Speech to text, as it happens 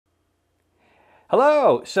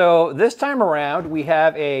Hello, so this time around we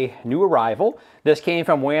have a new arrival. This came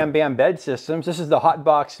from Wham Bam Bed Systems. This is the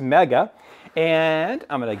HotBox Mega, and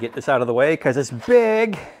I'm gonna get this out of the way because it's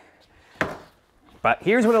big. But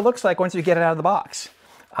here's what it looks like once you get it out of the box.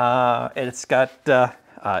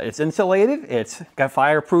 It's insulated, it's got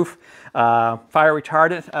fireproof, fire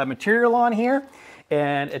retardant material on here,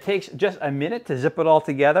 and it takes just a minute to zip it all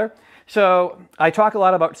together. So I talk a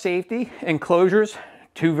lot about safety. Enclosures,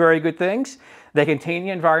 two very good things. They contain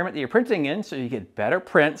the environment that you're printing in, so you get better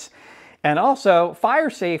prints. And also fire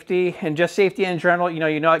safety and just safety in general. You know,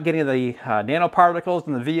 you're not getting the nanoparticles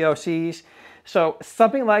and the VOCs. So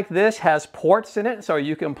something like this has ports in it, so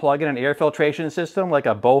you can plug in an air filtration system like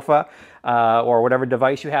a BOFA or whatever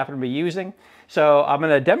device you happen to be using. So I'm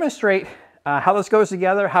going to demonstrate how this goes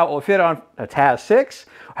together, how it will fit on a TAZ 6,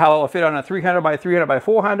 how it will fit on a 300 by 300 by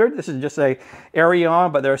 400. This is just a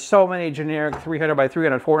Arion, but there are so many generic 300 by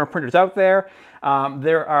 300, 400 printers out there.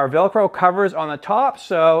 There are Velcro covers on the top,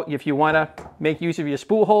 so if you want to make use of your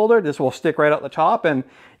spool holder, this will stick right out the top and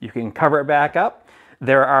you can cover it back up.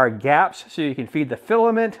 There are gaps so you can feed the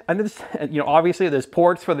filament, and this, obviously there's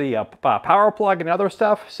ports for the power plug and other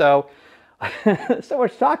stuff. So so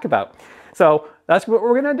much to talk about. So that's what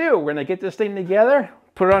we're gonna do. We're gonna get this thing together,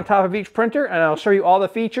 put it on top of each printer, and I'll show you all the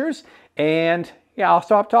features. And yeah, I'll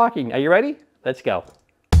stop talking. Are you ready? Let's go.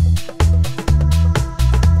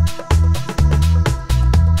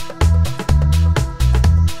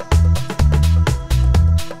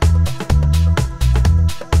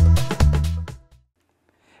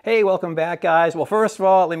 Hey, welcome back, guys. Well, first of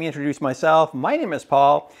all, let me introduce myself. My name is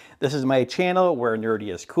Paul. This is my channel where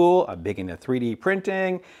nerdy is cool. I'm big into 3D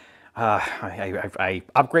printing. I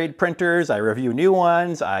upgrade printers, I review new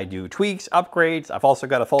ones, I do tweaks, upgrades. I've also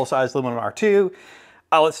got a full-size Lumen R2.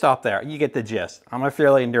 Let's stop there. You get the gist. I'm a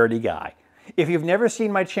fairly nerdy guy. If you've never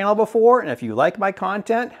seen my channel before, and if you like my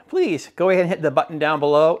content, please go ahead and hit the button down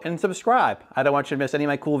below and subscribe. I don't want you to miss any of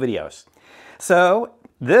my cool videos. So,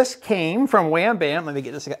 this came from Wham Bam. Let me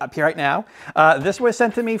get this up here right now. This was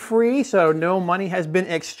sent to me free, so no money has been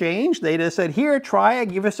exchanged. They just said, here, try it,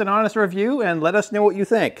 give us an honest review, and let us know what you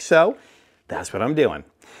think. So that's what I'm doing.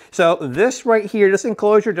 So this right here, this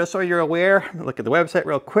enclosure, just so you're aware, look at the website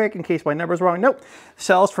real quick in case my number's wrong. Nope,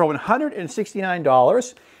 sells for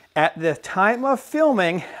 $169. At the time of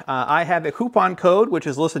filming, I have a coupon code, which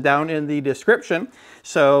is listed down in the description.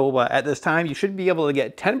 So at this time, you should be able to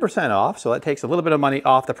get 10% off. So that takes a little bit of money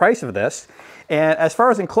off the price of this. And as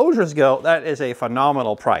far as enclosures go, that is a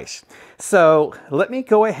phenomenal price. So let me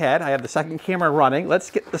go ahead. I have the second camera running.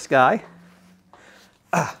 Let's get this guy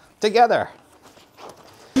together.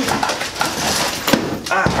 All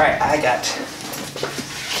right, I got,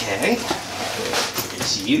 okay,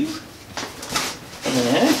 it's you.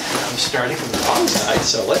 And I'm starting from the wrong side,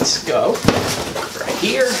 so let's go right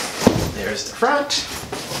here. There's the front.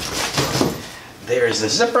 There's the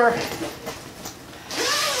zipper.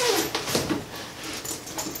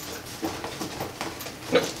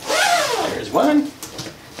 Nope. There's one.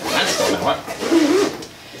 That's the one I want.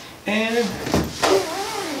 And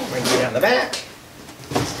bring it down the back.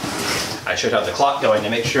 I should have the clock going to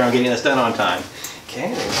make sure I'm getting this done on time.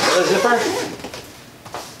 Okay, there's the zipper.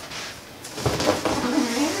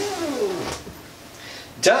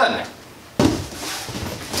 Done.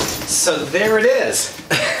 So there it is.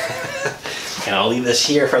 And I'll leave this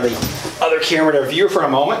here for the other camera to view for a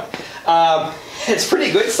moment. It's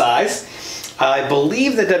pretty good size. I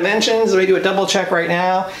believe the dimensions, let me do a double check right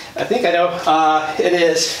now. I think I know, it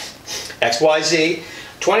is XYZ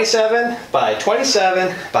 27 by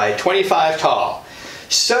 27 by 25 tall.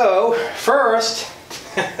 So first,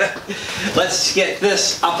 let's get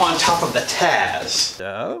this up on top of the TAZ.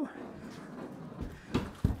 So.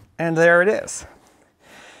 And there it is.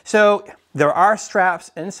 So there are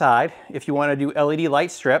straps inside if you want to do LED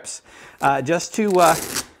light strips. Just to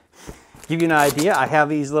give you an idea, I have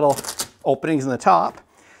these little openings in the top,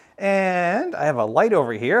 and I have a light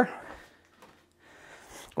over here.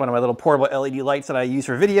 One of my little portable LED lights that I use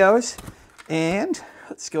for videos. And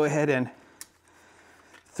let's go ahead and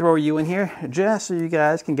throw you in here just so you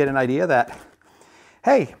guys can get an idea that,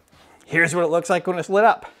 hey, here's what it looks like when it's lit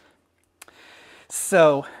up.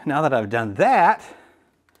 So now that I've done that,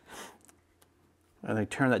 I'm going to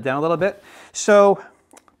turn that down a little bit. So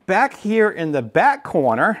back here in the back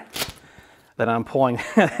corner that I'm pulling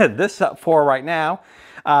this up for right now.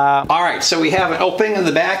 All right, so we have an opening in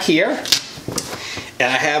the back here, and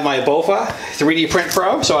I have my BOFA 3D Print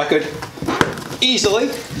Pro, so I could easily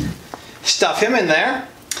stuff him in there.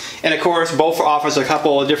 And of course, BOFA offers a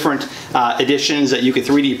couple of different editions that you could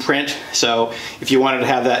 3D print. So if you wanted to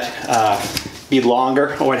have that be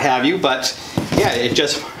longer or what have you, but yeah, it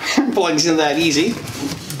just plugs in that easy.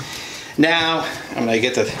 Now, I'm gonna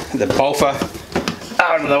get the BOFA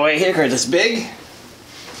out of the way here because it's big.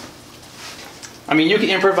 I mean, you can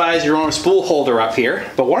improvise your own spool holder up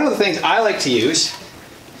here, but one of the things I like to use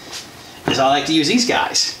is I like to use these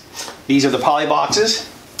guys. These are the poly boxes.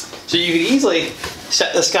 So you can easily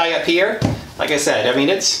set this guy up here. Like I said, I mean,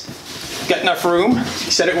 it's got enough room.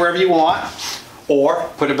 You set it wherever you want, or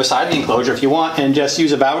put it beside the enclosure if you want, and just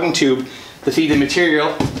use a bowding tube to feed the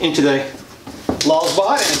material into the lulz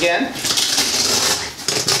bot. And again,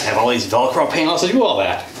 I have all these Velcro panels to do all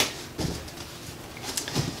that.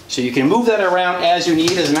 So you can move that around as you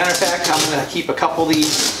need. As a matter of fact, I'm going to keep a couple of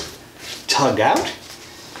these tugged out.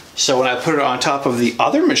 So when I put it on top of the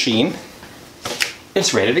other machine,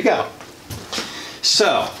 it's ready to go.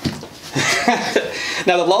 So,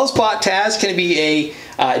 now the lulz bot tabs can be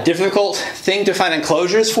a difficult thing to find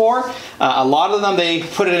enclosures for. A lot of them, they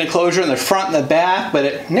put an enclosure in the front and the back, but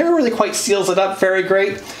it never really quite seals it up very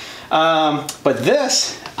great. But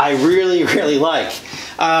this, I really, really like.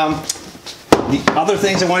 The other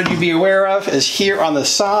things I wanted you to be aware of is here on the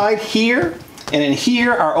side, here, and in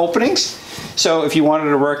here are openings. So if you wanted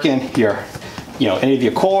to work in your, any of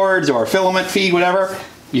your cords or filament feed, whatever,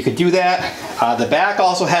 you could do that. The back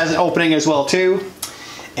also has an opening as well too.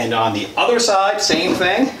 And on the other side, same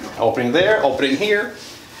thing. Opening there, opening here.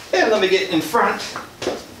 And let me get in front.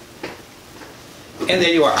 And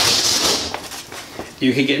there you are.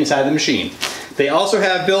 You can get inside the machine. They also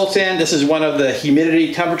have built in, this is one of the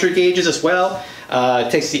humidity temperature gauges as well. It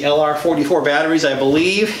takes the LR44 batteries, I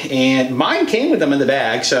believe, and mine came with them in the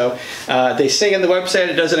bag. So they say on the website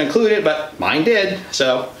it doesn't include it, but mine did.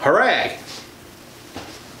 So hooray!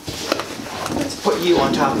 Let's put you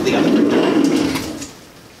on top of the other printer.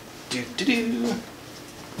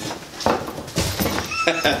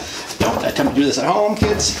 Don't attempt to do this at home,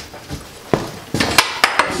 kids.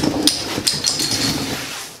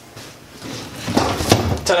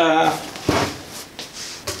 Ta-da!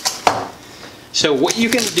 So what you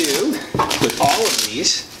can do with all of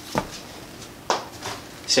these,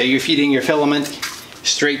 say you're feeding your filament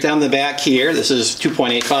straight down the back here. This is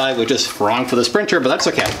 2.85, which is wrong for this printer, but that's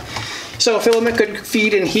okay. So a filament could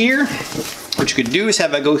feed in here. What you could do is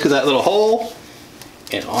have it go through that little hole,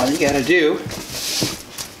 and all you gotta do,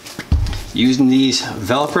 using these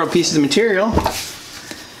Velcro pieces of material,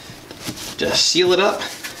 just seal it up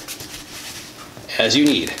as you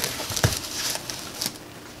need.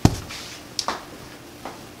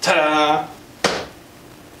 Ta-da!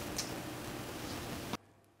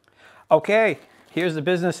 Okay, here's the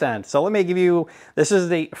business end. So let me give you, this is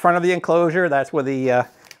the front of the enclosure. That's where the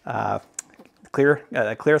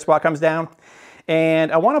clear spot comes down.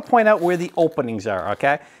 And I want to point out where the openings are,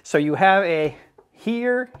 okay? So you have a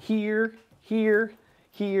here, here, here,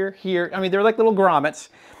 here, here. I mean, they're like little grommets.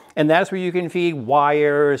 And that's where you can feed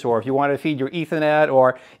wires, or if you want to feed your Ethernet,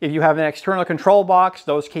 or if you have an external control box,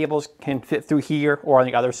 those cables can fit through here or on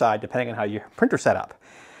the other side, depending on how your printer's set up.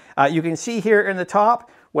 You can see here in the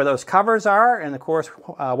top where those covers are, and of course,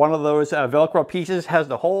 one of those Velcro pieces has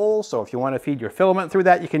the holes, so if you want to feed your filament through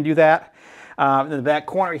that, you can do that. In the back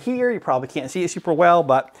corner here, you probably can't see it super well,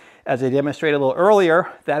 but as I demonstrated a little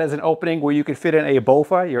earlier, that is an opening where you could fit in a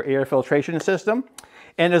BOFA, your air filtration system.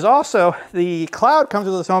 And there's also, the cloud comes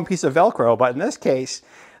with its own piece of Velcro, but in this case,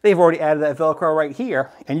 they've already added that Velcro right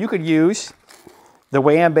here, and you could use the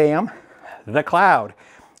Wham Bam, the cloud.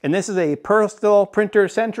 And this is a personal printer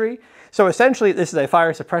Sentry. So essentially, this is a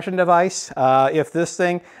fire suppression device. If this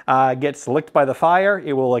thing gets licked by the fire,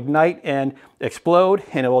 it will ignite and explode,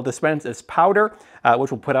 and it will dispense its powder,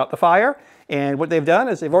 which will put out the fire. And what they've done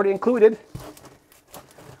is they've already included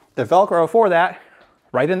the Velcro for that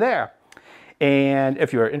right in there. And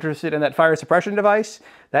if you're interested in that fire suppression device,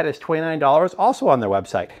 that is $29 also on their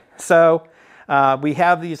website. So we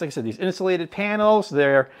have these, like I said, these insulated panels. They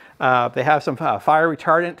have some fire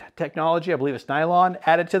retardant technology. I believe it's nylon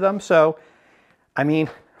added to them. So, I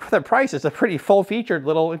mean, for the price, it's a pretty full-featured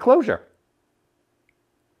little enclosure.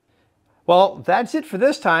 Well, that's it for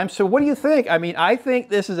this time. So what do you think? I mean, I think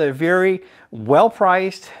this is a very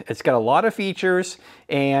well-priced, it's got a lot of features,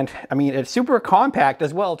 and I mean, it's super compact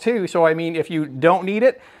as well too. So I mean, if you don't need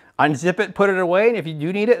it, unzip it, put it away, and if you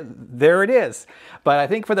do need it, there it is. But I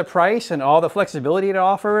think for the price and all the flexibility it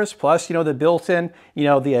offers, plus, the built-in,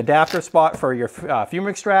 the adapter spot for your fume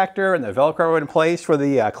extractor and the Velcro in place for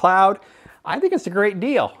the cloud, I think it's a great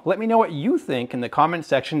deal. Let me know what you think in the comment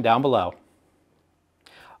section down below.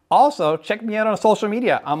 Also, check me out on social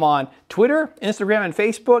media. I'm on Twitter, Instagram, and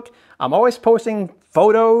Facebook. I'm always posting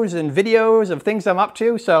photos and videos of things I'm up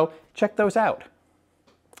to, so check those out.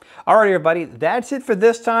 All right, everybody, that's it for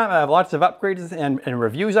this time. I have lots of upgrades and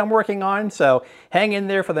reviews I'm working on, so hang in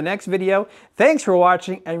there for the next video. Thanks for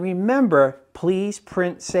watching, and remember, please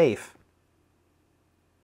print safe.